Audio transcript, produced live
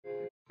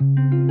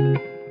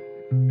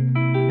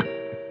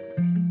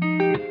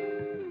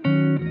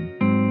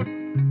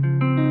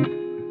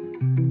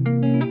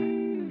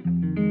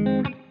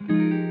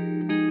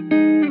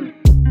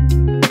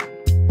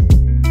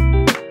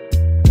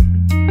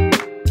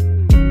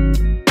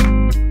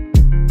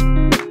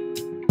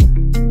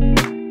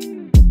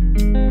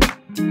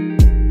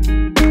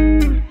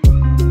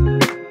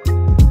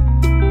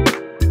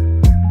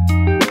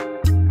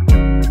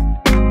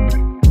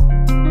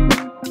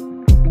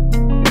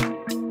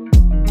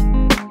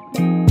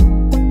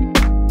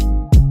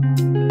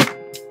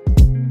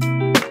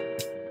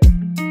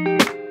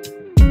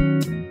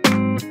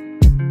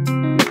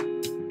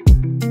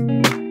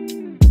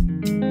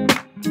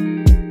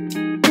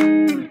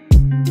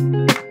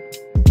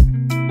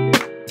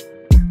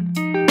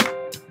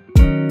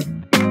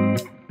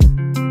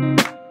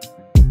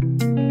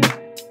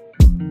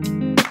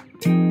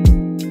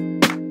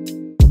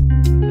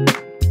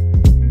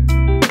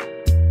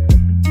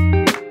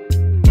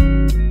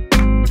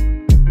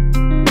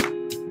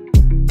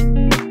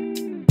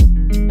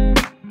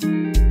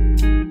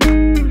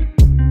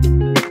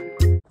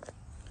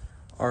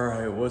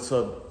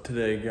what's up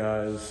today,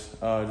 guys?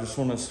 Just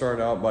want to start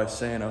out by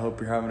saying I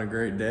hope you're having a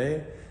great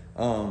day.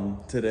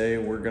 Today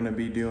we're going to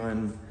be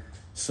doing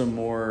some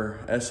more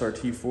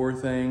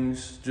SRT4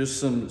 things, just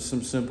some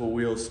simple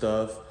wheel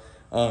stuff.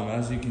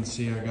 As you can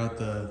see, I got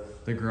the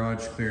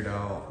garage cleared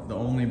out. The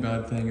only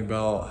bad thing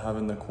about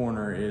having the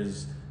corner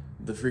is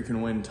the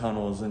freaking wind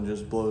tunnels and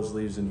just blows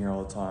leaves in here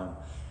all the time.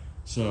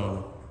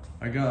 So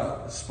I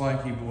got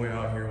Spiky Boy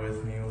out here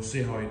with me. We'll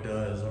see how he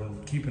does.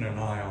 I'm keeping an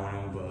eye on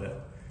him,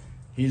 but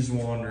he's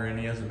wandering.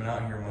 He hasn't been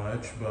out here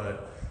much.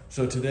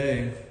 So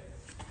today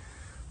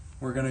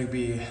we're gonna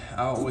be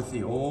out with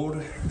the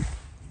old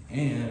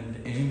and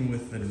in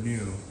with the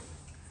new.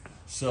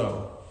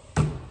 So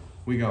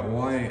we got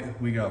white,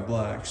 we got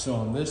black. So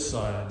on this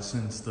side,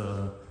 since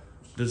the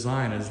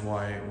design is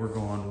white, we're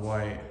going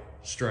white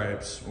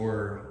stripes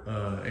or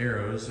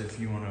arrows, if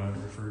you want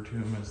to refer to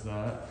them as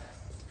that.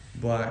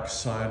 Black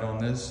side on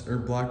this, or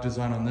black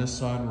design on this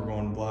side, we're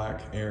going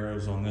black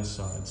arrows on this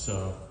side.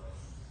 So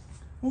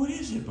what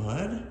is it,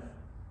 bud?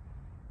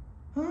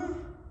 Huh?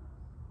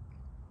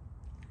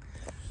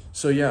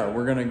 So yeah,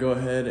 we're gonna go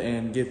ahead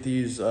and get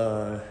these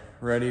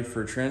ready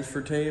for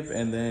transfer tape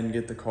and then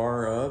get the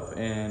car up.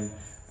 And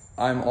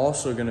I'm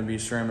also gonna be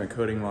ceramic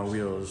coating my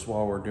wheels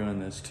while we're doing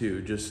this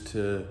too, just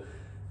to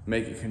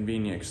make it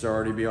convenient, because they'll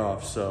already be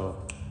off.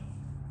 So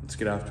let's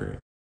get after it.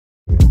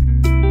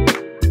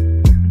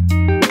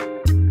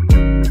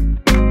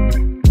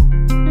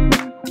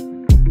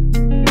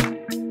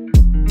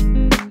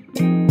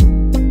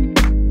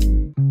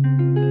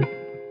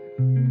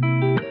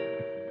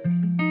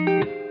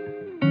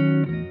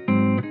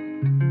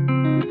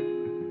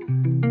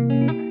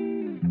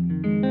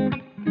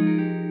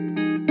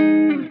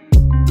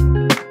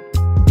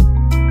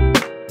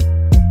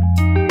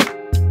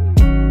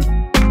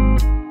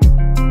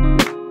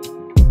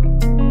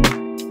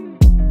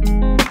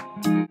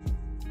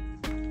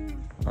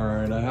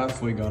 Alright, I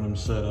halfway got them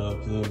set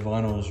up. The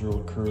vinyl is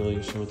real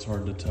curly, so it's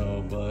hard to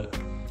tell, but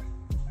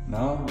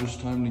now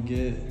just time to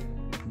get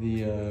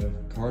the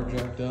car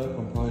jacked up.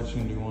 I'm probably just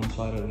gonna do one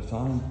side at a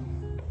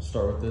time.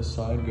 Start with this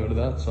side, go to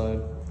that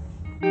side.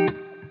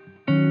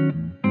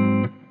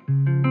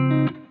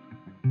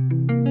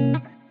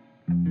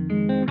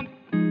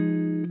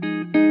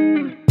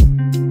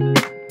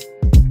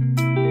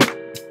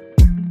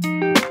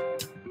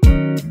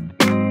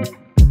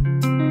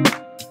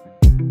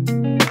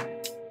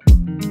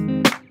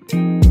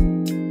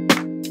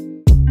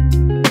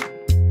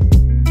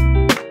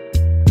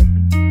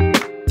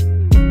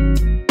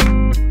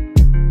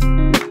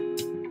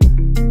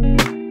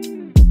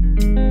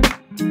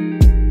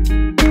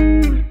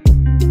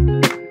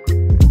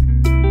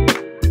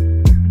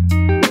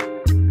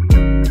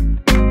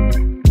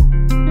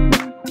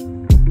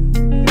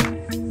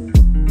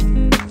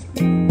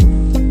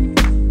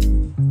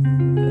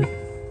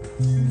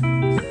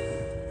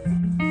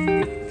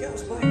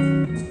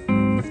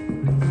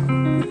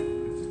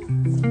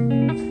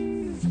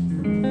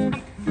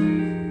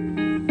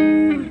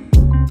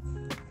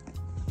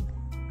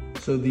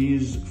 So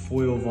these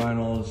foil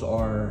vinyls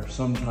are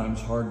sometimes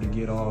hard to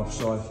get off,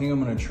 so I think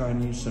I'm gonna try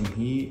and use some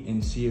heat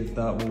and see if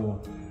that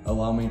will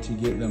allow me to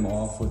get them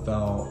off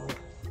without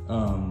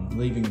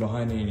leaving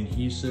behind any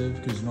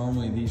adhesive, because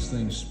normally these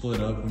things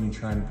split up when you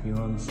try and peel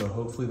them, so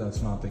hopefully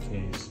that's not the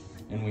case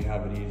and we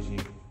have it easy.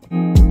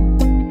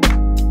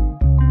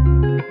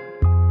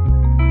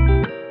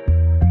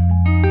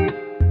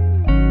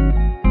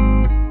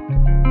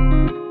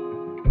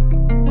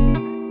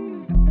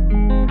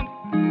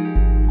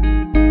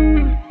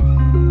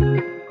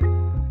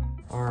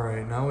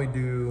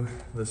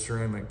 The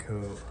ceramic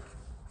coat.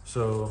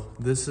 So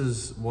this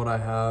is what I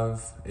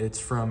have. It's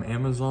from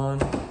Amazon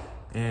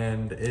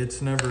and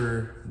it's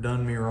never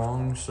done me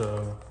wrong,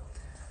 so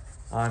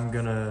I'm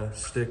gonna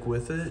stick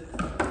with it.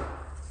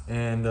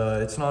 And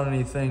it's not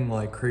anything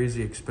like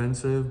crazy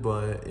expensive,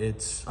 but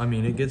I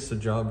mean it gets the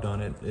job done.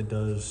 It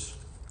does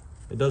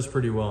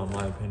pretty well in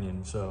my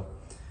opinion. So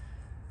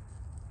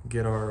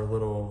get our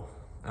little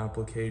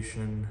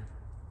application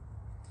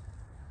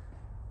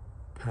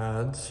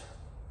pads.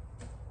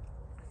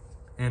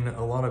 And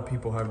a lot of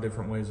people have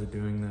different ways of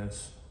doing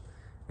this,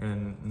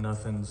 and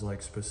nothing's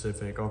like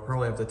specific. I'll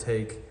probably have to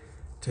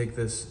take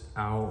this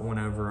out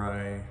whenever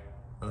I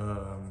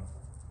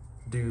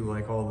do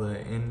like all the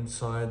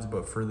insides,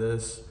 but for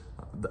this,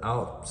 the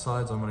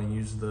outsides, I'm gonna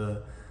use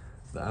the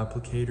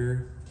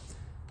applicator.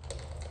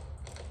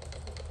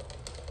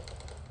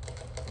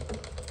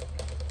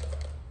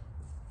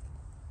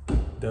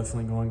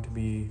 Definitely going to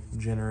be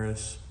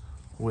generous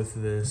with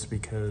this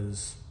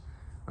because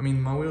I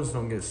mean, my wheels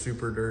don't get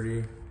super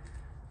dirty,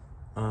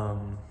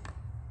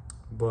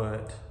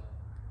 but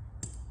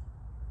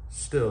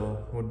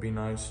still would be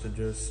nice to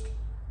just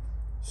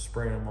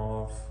spray them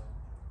off.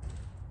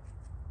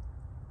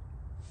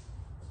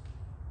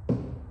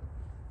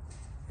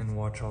 And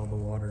watch all the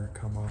water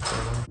come off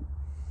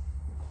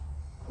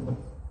of them.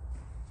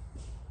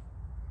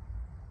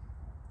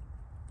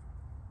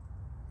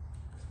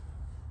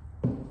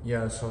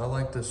 Yeah, so I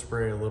like to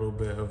spray a little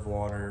bit of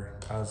water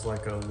as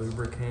like a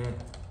lubricant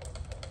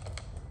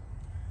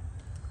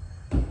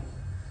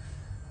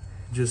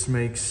just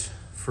makes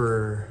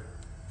for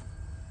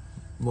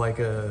like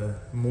a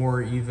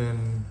more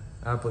even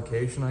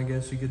application, I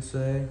guess you could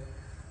say.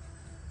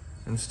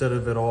 Instead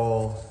of it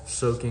all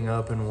soaking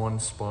up in one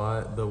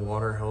spot, the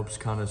water helps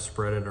kind of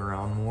spread it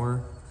around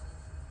more.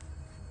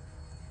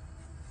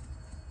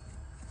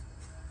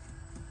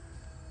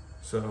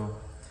 So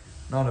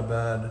not a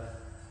bad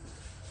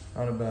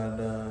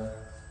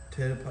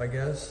tip, I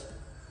guess.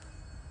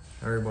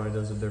 Everybody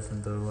does it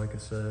different though, like I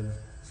said.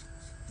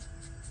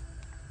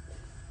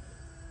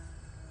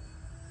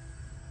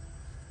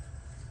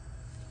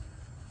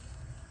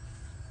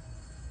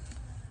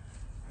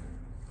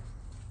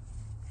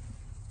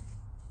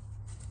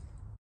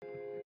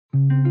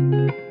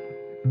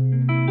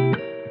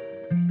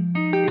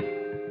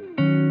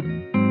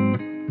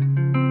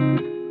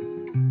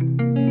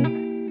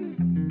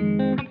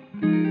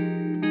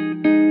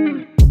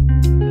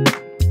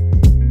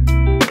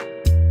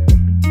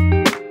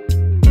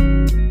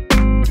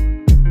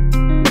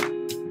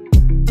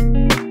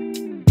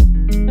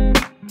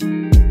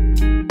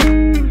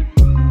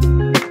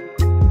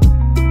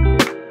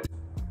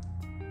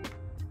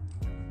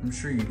 I'm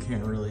sure you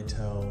can't really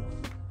tell,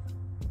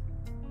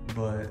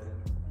 but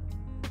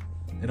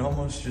it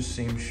almost just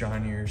seems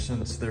shinier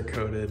since they're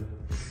coated.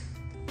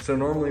 So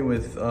normally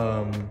with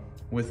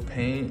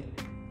paint,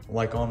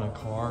 like on a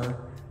car,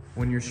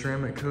 when you're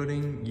ceramic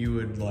coating,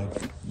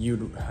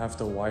 you'd have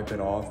to wipe it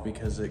off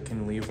because it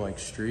can leave like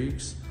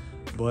streaks.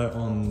 But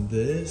on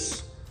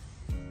this,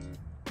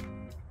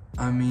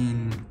 I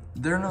mean,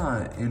 they're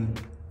not in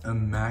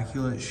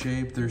immaculate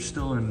shape. They're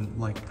still in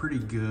like pretty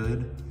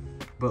good.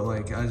 But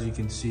like, as you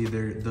can see,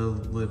 the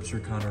lips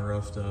are kind of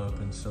roughed up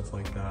and stuff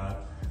like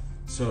that.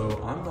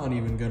 So I'm not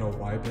even gonna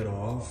wipe it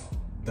off.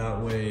 That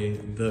way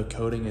the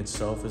coating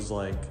itself is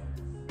like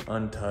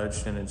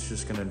untouched and it's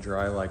just gonna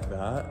dry like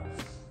that.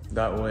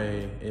 That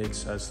way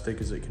it's as thick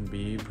as it can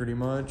be pretty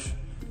much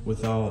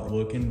without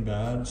looking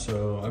bad.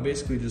 So I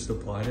basically just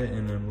applied it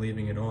and I'm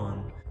leaving it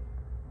on.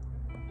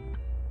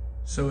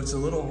 So it's a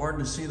little hard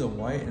to see the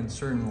white in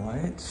certain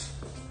lights,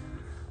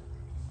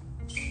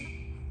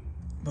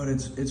 but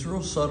it's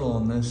real subtle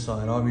on this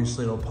side.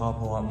 Obviously it'll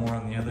pop a lot more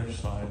on the other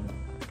side.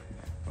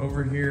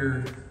 Over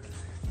here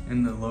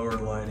in the lower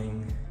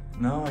lighting,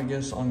 no, I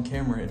guess on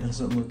camera it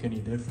doesn't look any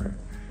different.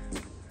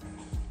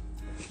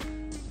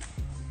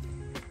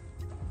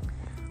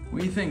 What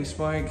do you think,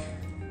 Spike?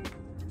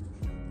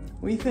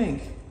 What do you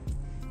think?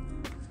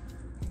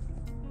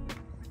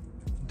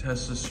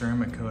 Test the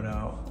ceramic coat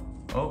out.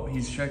 Oh,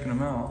 he's checking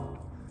them out.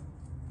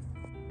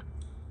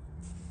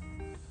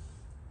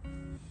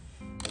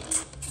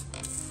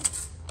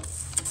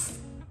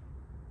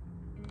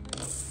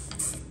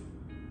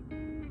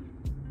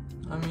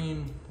 I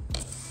mean,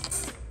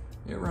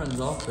 it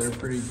runs off there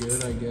pretty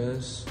good, I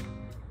guess.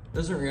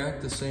 Doesn't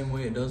react the same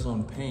way it does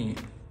on paint,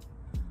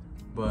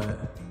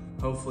 but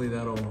hopefully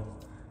that'll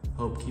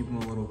help keep them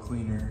a little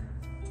cleaner.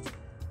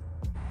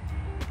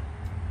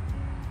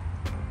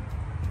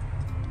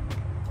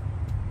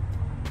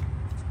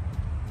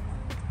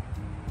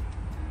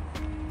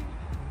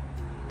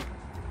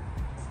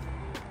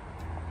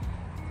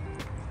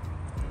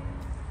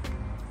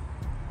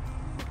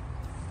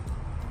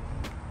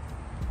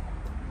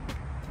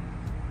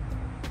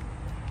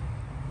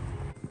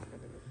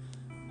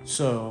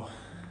 So,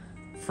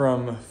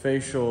 from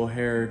facial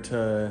hair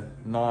to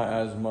not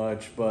as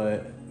much,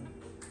 but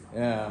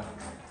yeah,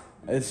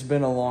 it's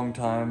been a long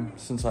time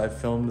since I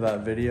filmed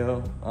that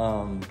video.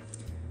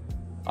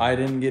 I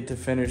didn't get to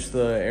finish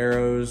the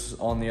arrows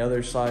on the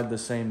other side the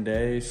same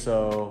day,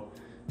 so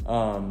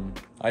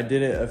I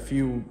did it a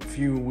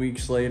few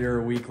weeks later,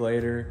 a week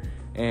later,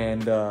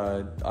 and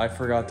I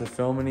forgot to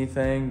film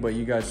anything, but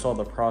you guys saw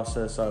the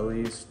process at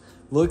least.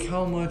 Look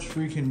how much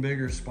freaking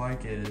bigger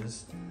Spike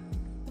is.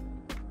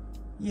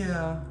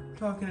 Yeah,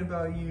 talking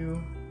about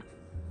you.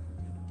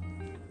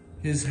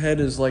 His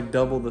head is like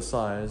double the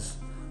size.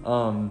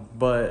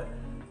 But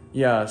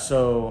yeah,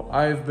 so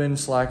I've been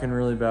slacking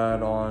really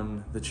bad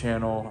on the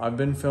channel. I've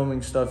been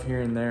filming stuff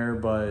here and there,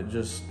 but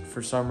just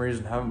for some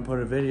reason haven't put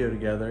a video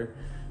together.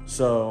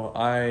 So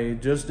I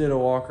just did a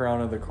walk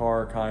around of the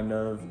car, kind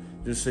of,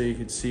 just so you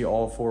could see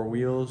all four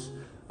wheels.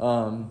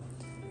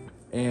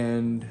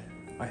 And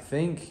I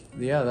think,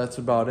 yeah, that's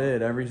about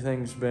it.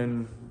 Everything's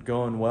been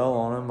going well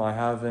on them. I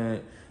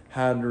haven't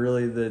had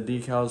really the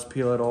decals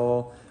peel at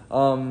all.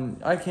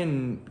 I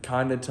can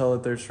kind of tell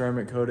that they're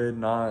ceramic coated,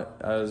 not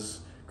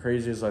as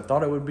crazy as I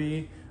thought it would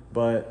be,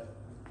 but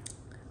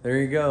there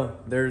you go.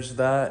 There's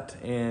that,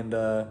 and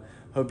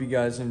hope you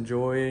guys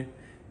enjoy,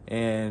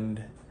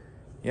 and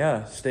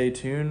yeah, stay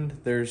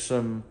tuned. There's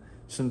some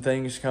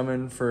things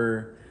coming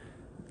for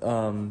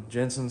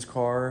Jensen's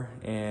car,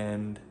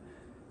 and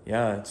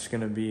yeah, it's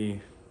gonna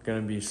be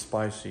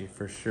spicy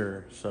for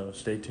sure, so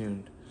stay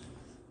tuned.